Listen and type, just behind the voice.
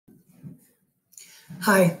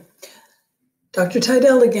Hi, Dr.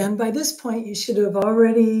 Tydell again. By this point, you should have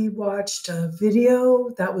already watched a video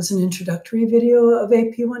that was an introductory video of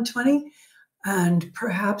AP 120, and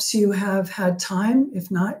perhaps you have had time. If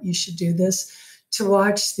not, you should do this to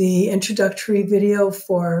watch the introductory video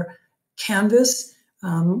for Canvas,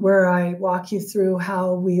 where I walk you through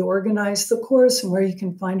how we organize the course and where you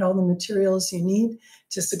can find all the materials you need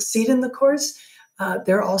to succeed in the course.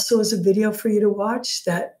 There also is a video for you to watch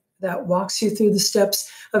that walks you through the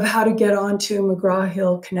steps of how to get onto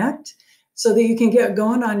McGraw-Hill Connect so that you can get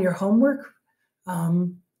going on your homework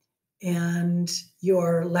and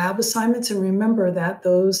your lab assignments. And remember that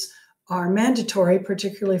those are mandatory,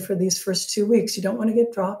 particularly for these first 2 weeks. You don't want to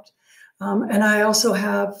get dropped. And I also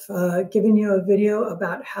have given you a video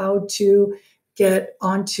about how to get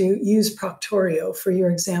onto use Proctorio for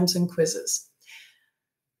your exams and quizzes.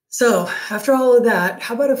 So after all of that,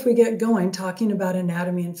 how about if we get going talking about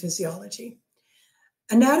anatomy and physiology?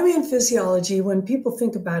 Anatomy and physiology, when people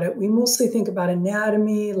think about it, we mostly think about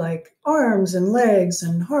anatomy like arms and legs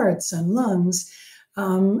and hearts and lungs.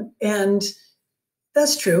 And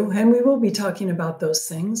that's true, and we will be talking about those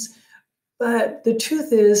things. But the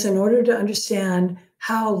truth is, in order to understand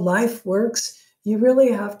how life works, you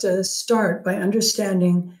really have to start by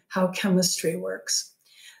understanding how chemistry works.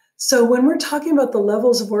 So when we're talking about the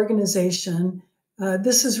levels of organization,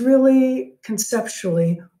 this is really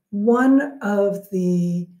conceptually one of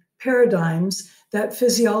the paradigms that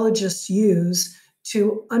physiologists use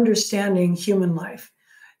to understanding human life.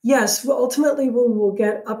 Yes, ultimately we'll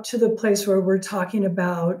get up to the place where we're talking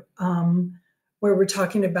about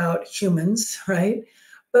humans, right?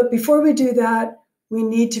 But before we do that, we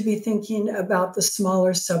need to be thinking about the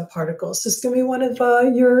smaller subparticles. This is going to be one of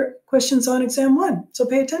your questions on exam 1, so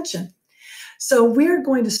pay attention. So we're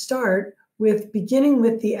going to start with beginning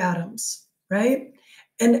with the atoms, right?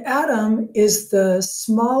 An atom is the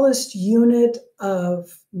smallest unit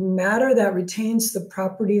of matter that retains the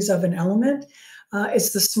properties of an element.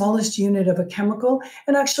 It's the smallest unit of a chemical.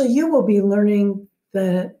 And actually, you will be learning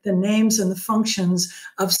the names and the functions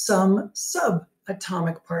of some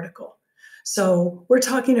subatomic particle. So we're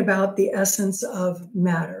talking about the essence of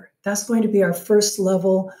matter. That's going to be our first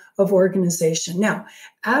level of organization. Now,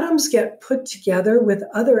 atoms get put together with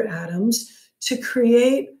other atoms to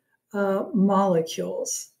create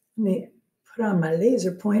molecules. Let me put on my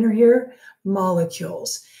laser pointer here,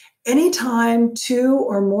 molecules. Anytime 2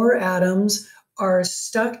 or more atoms are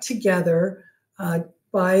stuck together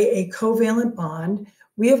by a covalent bond,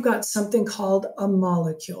 we have got something called a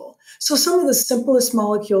molecule. So some of the simplest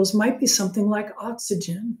molecules might be something like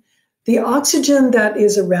oxygen. The oxygen that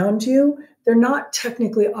is around you, they're not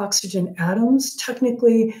technically oxygen atoms.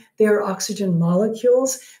 Technically, they are oxygen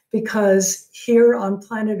molecules because here on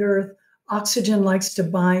planet Earth, oxygen likes to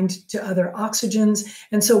bind to other oxygens.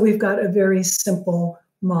 And so we've got a very simple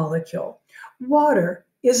molecule. Water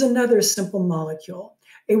is another simple molecule.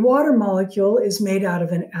 A water molecule is made out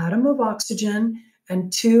of an atom of oxygen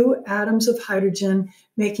and 2 atoms of hydrogen,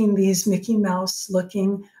 making these Mickey Mouse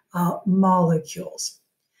looking molecules.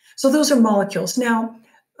 So those are molecules. Now,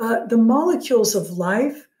 the molecules of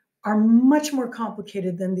life are much more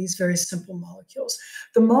complicated than these very simple molecules.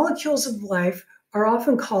 The molecules of life are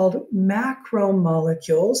often called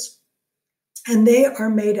macromolecules, and they are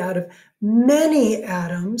made out of many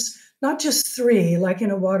atoms, not just 3 like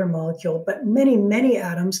in a water molecule, but many, many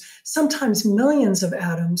atoms, sometimes millions of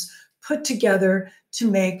atoms put together to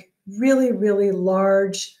make really, really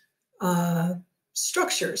large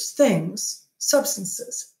structures, things,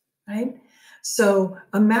 substances, right? So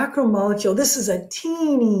a macromolecule, this is a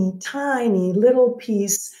teeny tiny little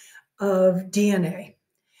piece of DNA.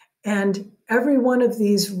 And every one of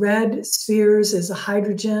these red spheres is a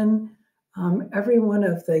hydrogen. Every one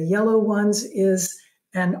of the yellow ones is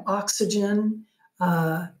an oxygen.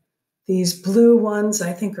 These blue ones,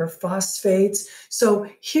 I think, are phosphates. So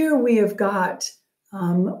here we have got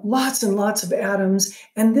lots and lots of atoms,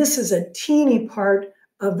 and this is a teeny part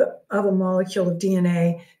of a molecule of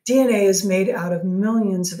DNA. DNA is made out of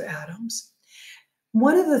millions of atoms.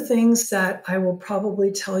 One of the things that I will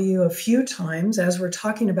probably tell you a few times as we're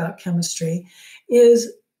talking about chemistry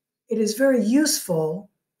is it is very useful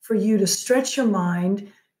for you to stretch your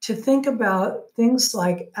mind to think about things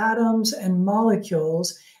like atoms and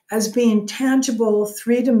molecules as being tangible,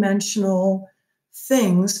 3-dimensional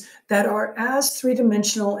things that are as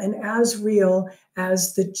 3-dimensional and as real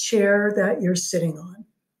as the chair that you're sitting on.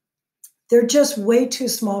 They're just way too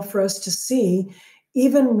small for us to see,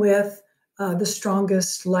 even with the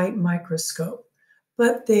strongest light microscope,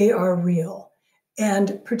 but they are real.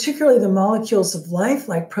 And particularly the molecules of life,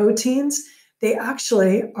 like proteins, they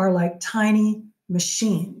actually are like tiny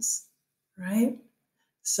machines, right?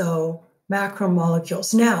 So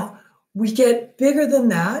macromolecules. Now, we get bigger than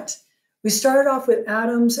that. We started off with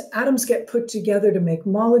atoms. Atoms get put together to make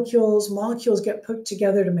molecules. Molecules get put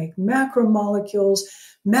together to make macromolecules.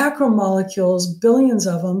 Macromolecules, billions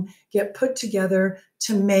of them, get put together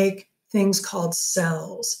to make things called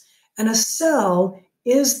cells. And a cell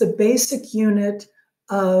is the basic unit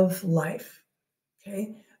of life,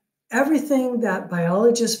 okay? Everything that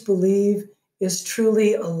biologists believe is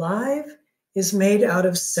truly alive is made out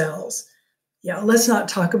of cells. Yeah, let's not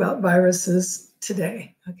talk about viruses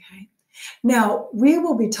today, okay? Now, we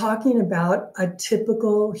will be talking about a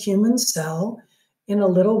typical human cell in a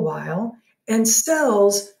little while, and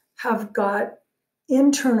cells have got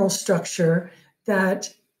internal structure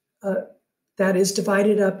that is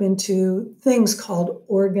divided up into things called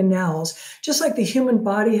organelles. Just like the human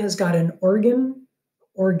body has got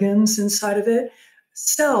organs inside of it,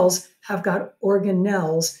 cells have got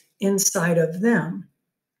organelles inside of them.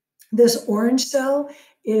 This orange cell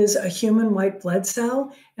is a human white blood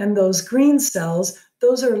cell, and those green cells,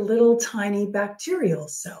 those are little tiny bacterial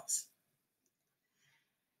cells.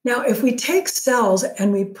 Now, if we take cells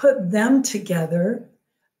and we put them together,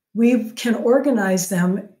 we can organize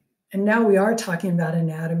them, and now we are talking about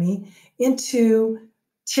anatomy, into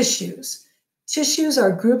tissues. Tissues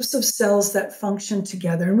are groups of cells that function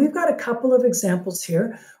together, and we've got a couple of examples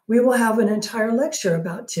here. We will have an entire lecture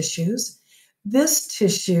about tissues. This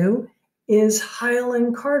tissue is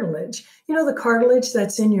hyaline cartilage. You know the cartilage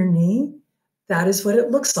that's in your knee? That is what it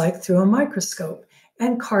looks like through a microscope.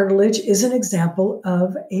 And cartilage is an example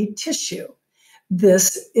of a tissue.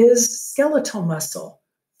 This is skeletal muscle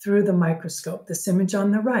through the microscope, this image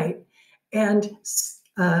on the right. And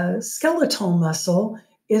skeletal muscle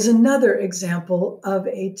is another example of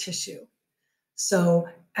a tissue. So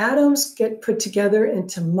atoms get put together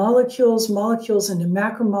into molecules, molecules into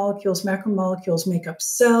macromolecules, macromolecules make up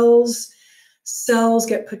cells, cells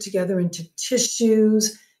get put together into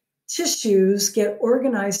tissues, tissues get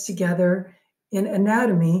organized together in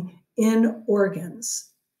anatomy in organs.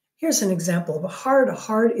 Here's an example of a heart. A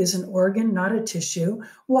heart is an organ, not a tissue.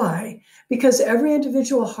 Why? Because every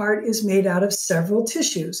individual heart is made out of several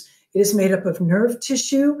tissues. It is made up of nerve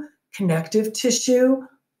tissue, connective tissue,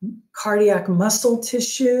 cardiac muscle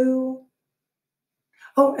tissue,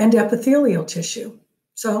 and epithelial tissue.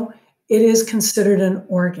 So it is considered an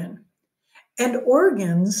organ. And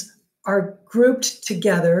organs are grouped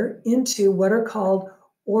together into what are called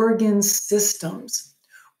organ systems.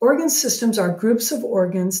 Organ systems are groups of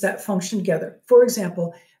organs that function together. For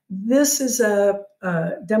example, this is a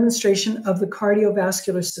demonstration of the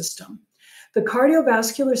cardiovascular system. The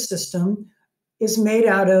cardiovascular system is made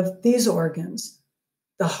out of these organs: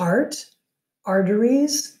 the heart,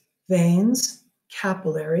 arteries, veins,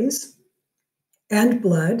 capillaries, and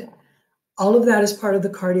blood. All of that is part of the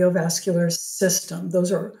cardiovascular system.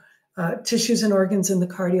 Those are tissues and organs in the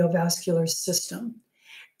cardiovascular system.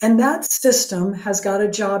 And that system has got a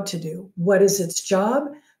job to do. What is its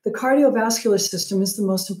job? The cardiovascular system is the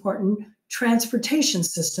most important transportation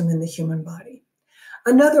system in the human body.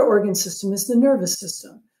 Another organ system is the nervous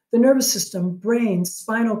system. The nervous system, brain,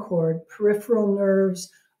 spinal cord, peripheral nerves,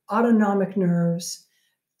 autonomic nerves,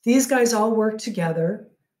 these guys all work together.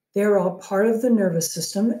 They're all part of the nervous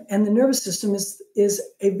system, and the nervous system is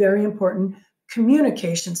a very important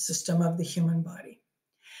communication system of the human body.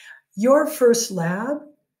 Your first lab,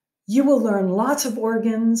 you will learn lots of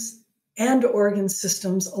organs and organ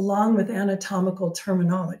systems along with anatomical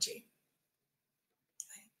terminology.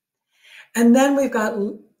 And then we've got,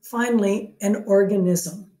 finally, an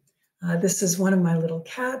organism. This is one of my little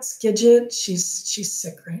cats, Gidget. She's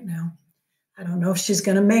sick right now. I don't know if she's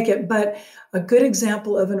going to make it, but a good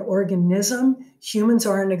example of an organism, humans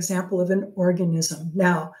are an example of an organism.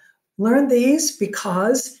 Now, learn these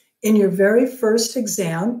because in your very first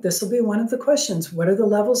exam, this will be one of the questions. What are the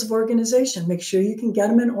levels of organization? Make sure you can get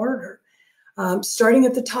them in order. Starting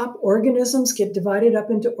at the top, organisms get divided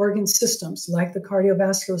up into organ systems like the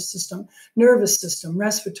cardiovascular system, nervous system,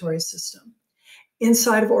 respiratory system.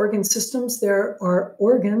 Inside of organ systems, there are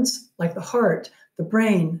organs like the heart, the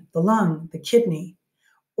brain, the lung, the kidney.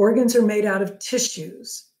 Organs are made out of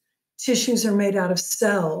tissues. Tissues are made out of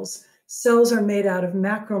cells. Cells are made out of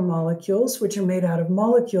macromolecules, which are made out of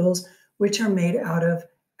molecules, which are made out of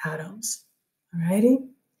atoms. All righty?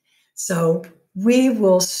 So we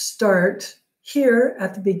will start here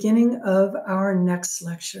at the beginning of our next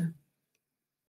lecture.